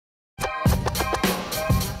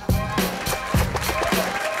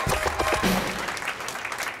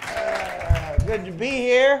to be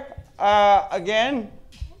here again.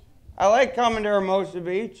 I like coming to Hermosa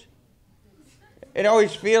Beach. It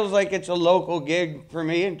always feels like it's a local gig for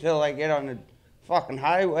me until I get on the fucking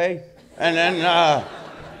highway. And then,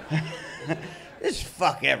 just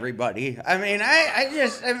fuck everybody. I mean,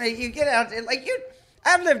 you get out there, like,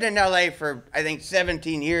 I've lived in LA for, I think,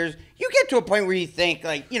 17 years. You get to a point where you think,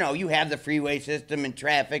 like, you know, you have the freeway system and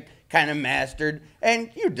traffic kind of mastered, and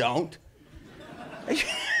you don't.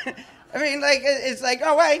 I mean, like, it's like,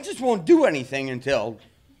 oh, I just won't do anything until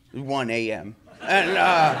 1 a.m. And,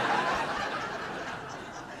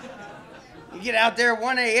 you get out there at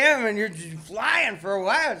 1 a.m. and you're just flying for a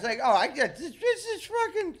while. It's like, oh, I got this is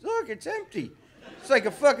fucking, look, it's empty. It's like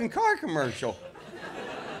a fucking car commercial.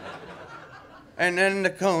 And then the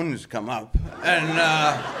cones come up. And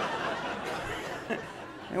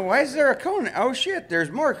why is there a cone? Oh, shit,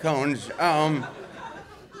 there's more cones.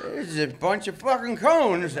 There's a bunch of fucking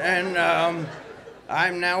cones, and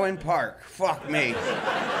I'm now in park. Fuck me.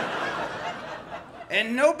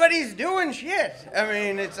 And nobody's doing shit. I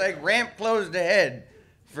mean, it's like ramp closed ahead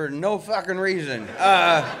for no fucking reason.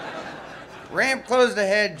 Ramp closed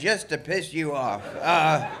ahead just to piss you off.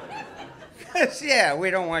 'Cause, yeah, we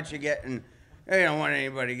don't want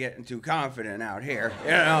anybody getting too confident out here,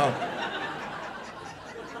 you know.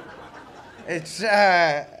 It's,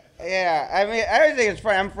 yeah, I mean, I always think it's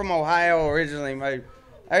funny. I'm from Ohio originally. I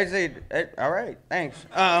always say, all right, thanks.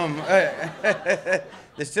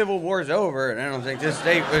 The Civil War's over, and I don't think this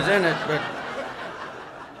state was in it, but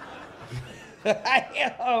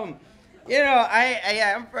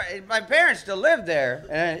my parents still live there,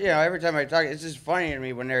 and every time I talk, it's just funny to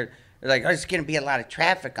me when they're like, "There's going to be a lot of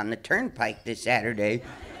traffic on the turnpike this Saturday."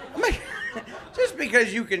 I'm like, just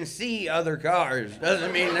because you can see other cars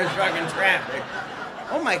doesn't mean there's fucking traffic.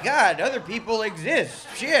 Oh my God, other people exist.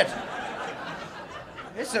 Shit.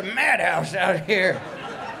 It's a madhouse out here.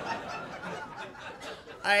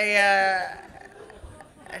 I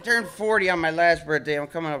turned 40 on my last birthday. I'm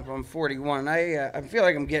coming up on 41. I feel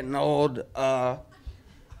like I'm getting old.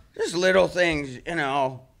 Just little things,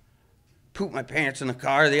 pooped my pants in the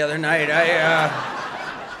car the other night.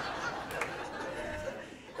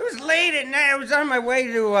 It was late at night. I was on my way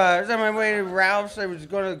to Ralph's. I was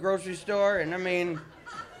going to the grocery store, and I mean,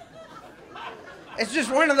 it's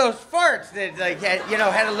just one of those farts that, like,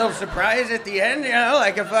 had a little surprise at the end,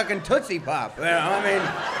 like a fucking Tootsie Pop, I mean,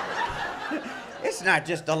 it's not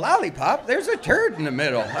just a lollipop, there's a turd in the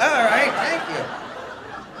middle. All right, thank you.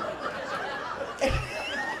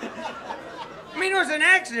 I mean, it was an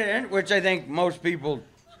accident, which I think most people,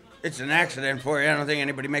 it's an accident for you. I don't think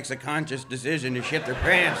anybody makes a conscious decision to shit their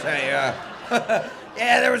pants. Yeah,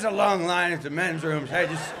 there was a long line at the men's rooms. I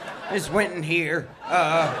just went in here.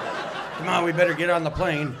 Come on, we better get on the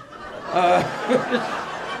plane. But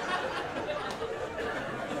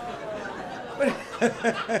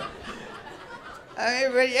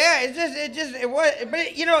yeah, it was,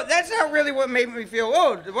 but that's not really what made me feel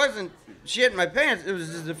old. It wasn't shit in my pants. It was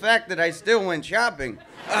just the fact that I still went shopping.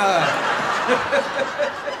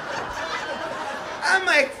 I'm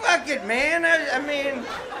like, fuck it, man. I mean,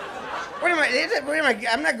 what am I,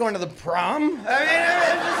 I'm not going to the prom. I mean,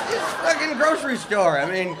 it's just fucking grocery store. I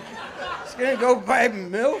mean, it's gonna go buy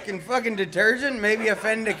milk and fucking detergent, maybe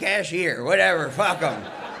offend a cashier, whatever, fuck them.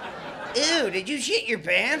 Ew, did you shit your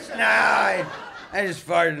pants? No, I just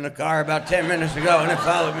farted in the car about 10 minutes ago and it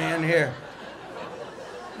followed me in here.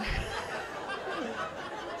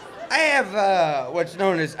 I have what's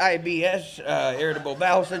known as IBS, irritable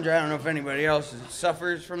bowel syndrome. I don't know if anybody else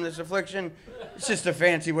suffers from this affliction. It's just a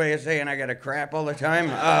fancy way of saying I got to crap all the time.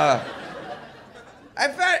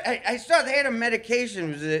 I saw they had a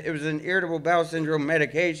medication. It was an irritable bowel syndrome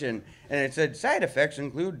medication, and it said side effects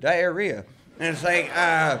include diarrhea. And it's like,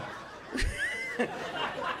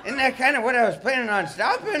 isn't that kind of what I was planning on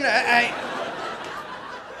stopping?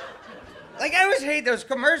 Like, I always hate those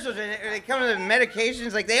commercials. They come with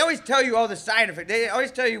medications. Like, they always tell you all the side effects. They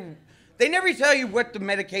never tell you what the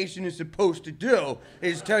medication is supposed to do.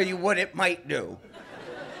 They just tell you what it might do.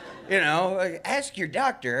 Like, ask your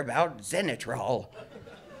doctor about Zenetrol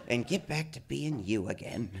and get back to being you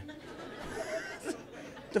again.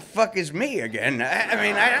 The fuck is me again? I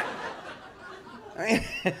mean,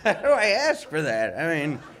 how do I ask for that? I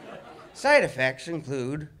mean, side effects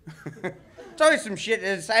include... It's always some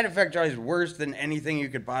shit. Side effects are always worse than anything you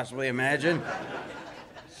could possibly imagine.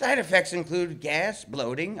 Side effects include gas,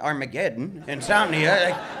 bloating, Armageddon,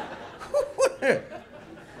 insomnia.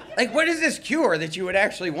 Like, what is this cure that you would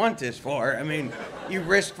actually want this for? I mean, you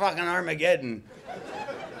risk fucking Armageddon.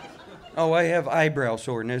 Oh, I have eyebrow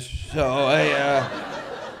soreness, so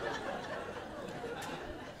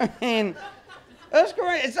I mean, Those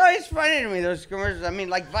commercials, it's always funny to me, those commercials. I mean,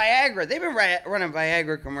 like Viagra. They've been running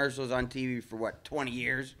Viagra commercials on TV for, what, 20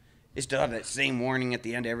 years? They still have that same warning at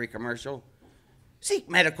the end of every commercial. Seek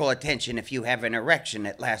medical attention if you have an erection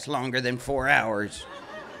that lasts longer than 4 hours.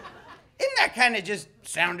 Isn't that kind of just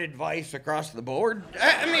sound advice across the board?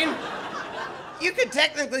 I mean, you could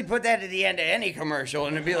technically put that at the end of any commercial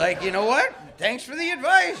and it'd be like, you know what? Thanks for the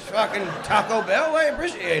advice, fucking Taco Bell. I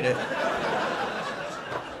appreciate it.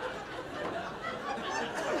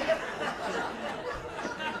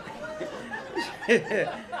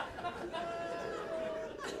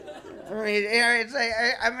 I mean, yeah, it's like,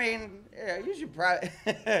 yeah, you should probably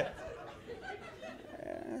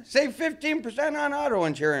save 15% on auto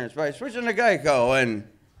insurance by switching to Geico, and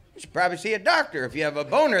you should probably see a doctor if you have a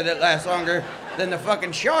boner that lasts longer than the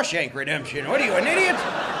fucking Shawshank Redemption. What are you, an idiot?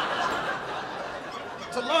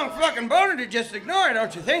 It's a long fucking boner to just ignore,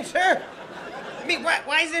 don't you think, sir? I mean,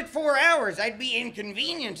 why is it 4 hours? I'd be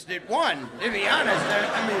inconvenienced at 1, to be honest.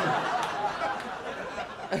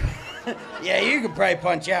 Yeah, you could probably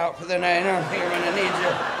punch out for the night. I don't think I'm gonna need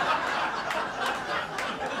you.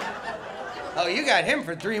 Oh, you got him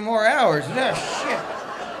for 3 more hours. Oh, shit.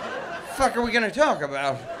 What the fuck are we gonna talk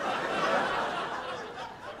about?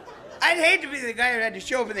 I'd hate to be the guy who had to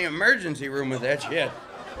show up in the emergency room with that shit.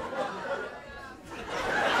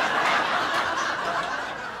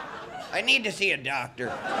 I need to see a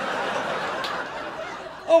doctor.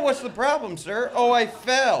 Oh, what's the problem, sir? Oh, I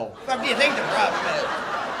fell. What do you think the problem is?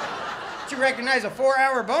 You recognize a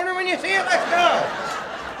 4-hour boner when you see it? Let's go.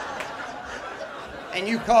 And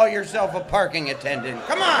you call yourself a parking attendant.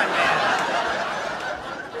 Come on, man.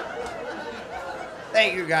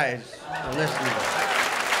 Thank you guys for listening.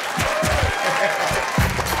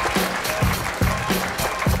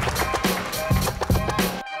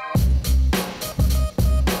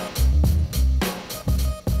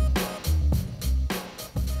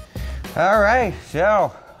 All right,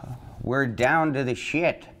 so we're down to the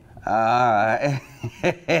shit. And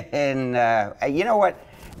you know what?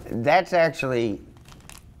 That's actually,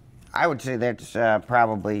 I would say that's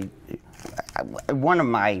probably one of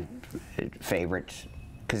my favorites,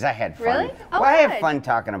 because I had fun. Really? Oh, well, I have good. fun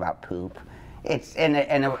talking about poop. It's and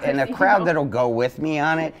a crowd that'll go with me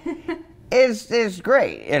on it is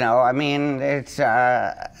great. You know, I mean, it's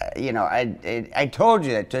you know, I told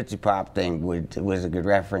you that Tootsie Pop thing was a good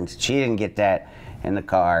reference. She didn't get that in the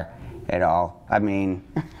car at all. I mean.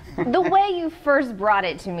 The way you first brought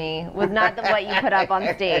it to me was not what you put up on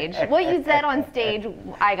stage. What you said on stage,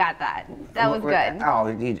 I got that. That was good.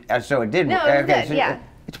 Oh, so it did. No, it was good, so yeah.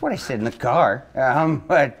 It's what I said in the car,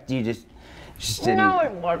 but you just didn't. No,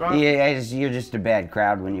 it wasn't. Yeah, you're just a bad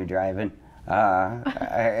crowd when you're driving. Thanks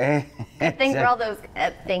for all those.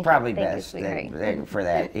 Thank probably you. best Thank you, for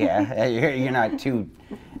that. Yeah, you're not too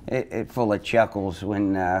full of chuckles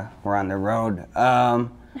when we're on the road.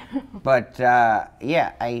 But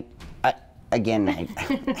yeah, I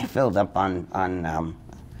filled up on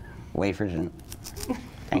wafers, and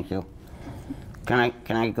thank you. Can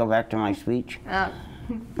I go back to my speech?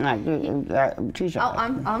 No, geez,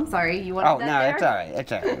 I'm sorry. You wanted oh that no, there? it's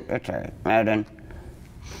all right. It's all right. Madden,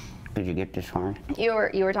 did you get this horn? You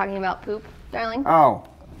were talking about poop, darling. Oh.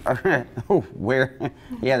 Where?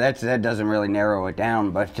 Yeah, that doesn't really narrow it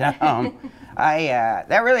down, but that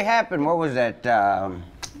really happened. What was that?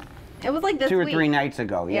 It was like this 2 or week. 3 nights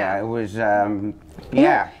ago. Yeah, Yeah. it was.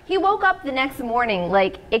 Yeah. He woke up the next morning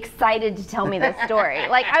like excited to tell me this story.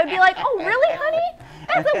 Like I would be like, "Oh, really, honey?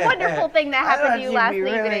 That's a wonderful thing that happened to you last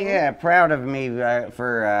evening." Really, yeah, proud of me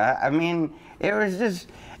for. I mean, it was just.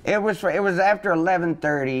 It was after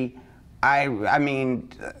 11:30. I mean,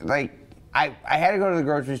 like. I had to go to the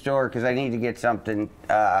grocery store because I need to get something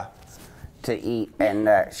to eat, and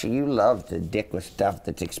so you love the dickless stuff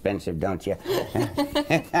that's expensive, don't you?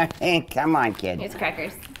 Come on, kid. Here's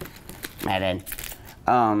crackers. Madden.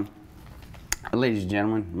 Ladies and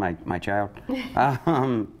gentlemen, my child.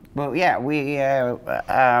 Well, yeah, we.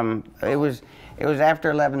 It was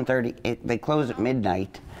after 11:30. They close at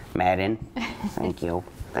midnight. Madden. Thank you.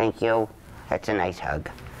 Thank you. That's a nice hug.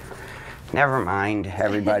 Never mind,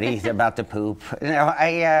 everybody, about the poop. You know,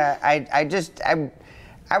 I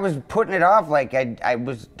was putting it off like I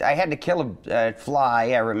had to kill a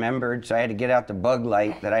fly, I remembered, so I had to get out the bug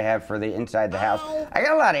light that I have for the inside the house. I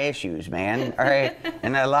got a lot of issues, man, all right?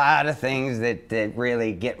 And a lot of things that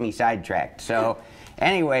really get me sidetracked. So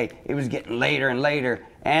anyway, it was getting later and later,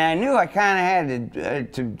 and I knew I kind of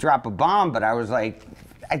had to drop a bomb, but I was like,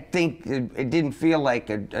 I think it didn't feel like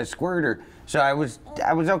a squirter. So I was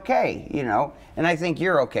okay, you know, and I think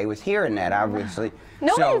you're okay with hearing that, obviously.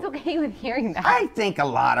 Nobody's okay with hearing that. I think a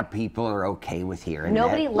lot of people are okay with hearing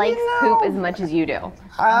Nobody that. likes poop as much as you do.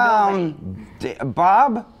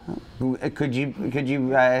 Bob, could you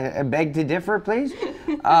beg to differ, please?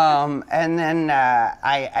 And then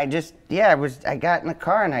I got in the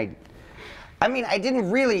car and I mean, I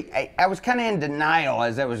didn't really, I was kind of in denial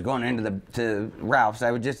as I was going into to Ralph's.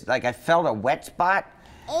 I was just like, I felt a wet spot,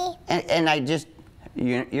 and I just,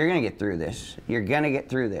 you're gonna get through this. You're gonna get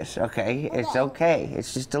through this, okay? It's okay.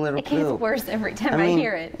 It's just a little poop. It gets worse every time I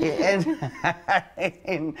hear it.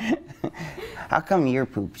 And how come your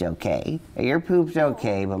poop's okay? Your poop's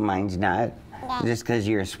okay, but mine's not. Just because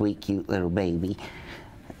you're a sweet, cute little baby.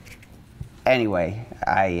 Anyway,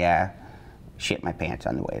 I shit my pants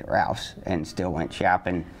on the way to Ralph's and still went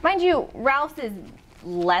shopping. Mind you, Ralph's is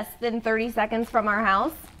less than 30 seconds from our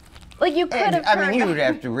house. Like you could have. I mean, you would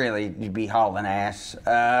have to really be hauling ass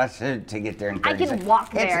to get there in 30 seconds. I can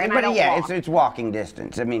walk there, and I don't walk. It's walking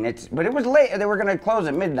distance. I mean, but it was late. They were going to close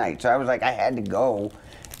at midnight, so I was like, I had to go,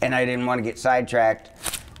 and I didn't want to get sidetracked.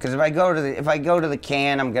 Because if I go to the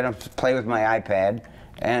can, I'm going to play with my iPad,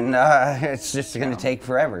 and it's just going to take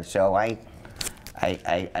forever. So I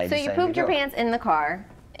So you pooped your pants in the car,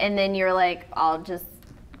 and then you're like, I'll just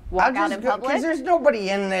walk out in public? Because there's nobody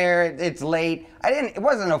in there. It's late. It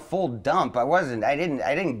wasn't a full dump. I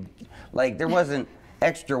didn't, like, there wasn't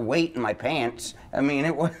extra weight in my pants. I mean, I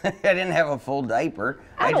didn't have a full diper.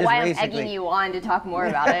 I don't know why I'm egging you on to talk more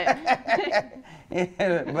about it.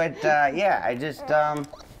 But, yeah, I just,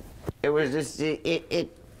 it was just,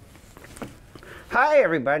 hi,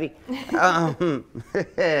 everybody.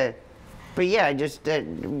 But yeah, I just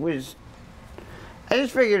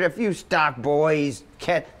figured a few stock boys.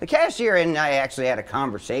 The cashier and I actually had a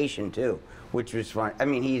conversation too, which was fun. I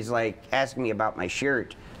mean, he's like asking me about my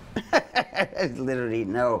shirt. I literally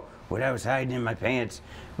didn't know what I was hiding in my pants.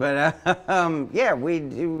 But yeah,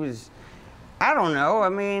 it was. I don't know. I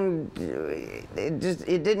mean, it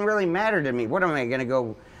didn't really matter to me. What am I gonna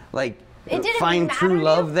go like? Find true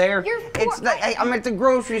love there. It's like I'm at the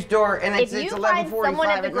grocery store and it's 11:45 at night. If you find someone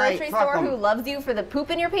at the grocery store who loves you for the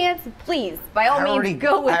poop in your pants, please, by all means,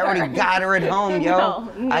 go with her. I already got her at home, yo.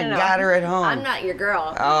 I got her at home. I'm not your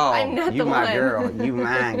girl. Oh, I'm not you the my one. girl. You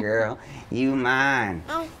mine, girl. You mine.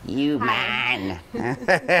 You mine.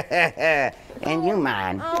 And you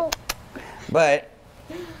mine. But.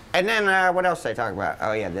 And then what else did I talk about?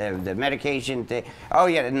 Oh yeah, the medication thing. Oh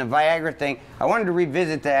yeah, and the Viagra thing. I wanted to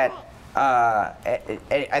revisit that.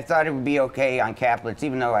 I thought it would be okay on Caplets,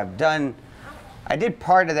 even though I did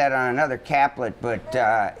part of that on another Caplet, but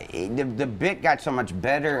the bit got so much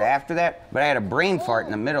better after that, but I had a brain fart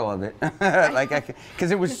in the middle of it. Because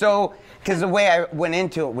the way I went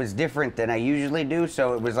into it was different than I usually do,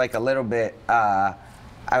 so it was like a little bit, I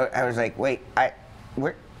was like, wait,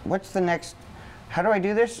 what's the next, how do I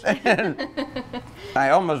do this? I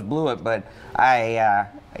almost blew it, but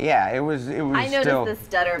yeah, it was I noticed the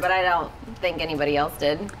stutter, but I don't think anybody else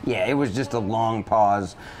did. Yeah, it was just a long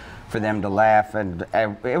pause for them to laugh, and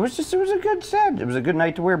it was a good set. It was a good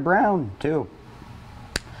night to wear brown, too.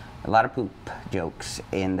 A lot of poop jokes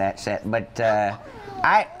in that set, but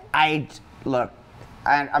look,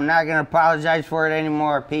 I'm not gonna apologize for it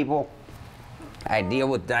anymore, people. I deal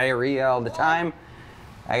with diarrhea all the time.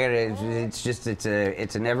 It's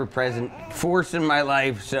an ever-present force in my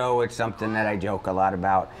life, so it's something that I joke a lot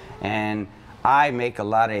about, and I make a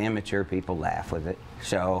lot of immature people laugh with it,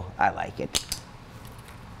 so I like it.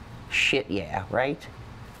 Shit, yeah, right?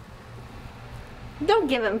 Don't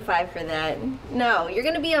give him 5 for that. No, you're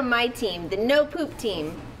gonna be on my team, the no poop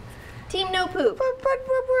team. Team no poop. But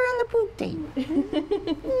we're on the poop team.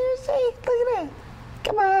 You see, look at that.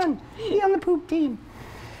 Come on, be on the poop team.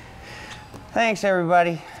 Thanks,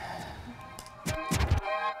 everybody.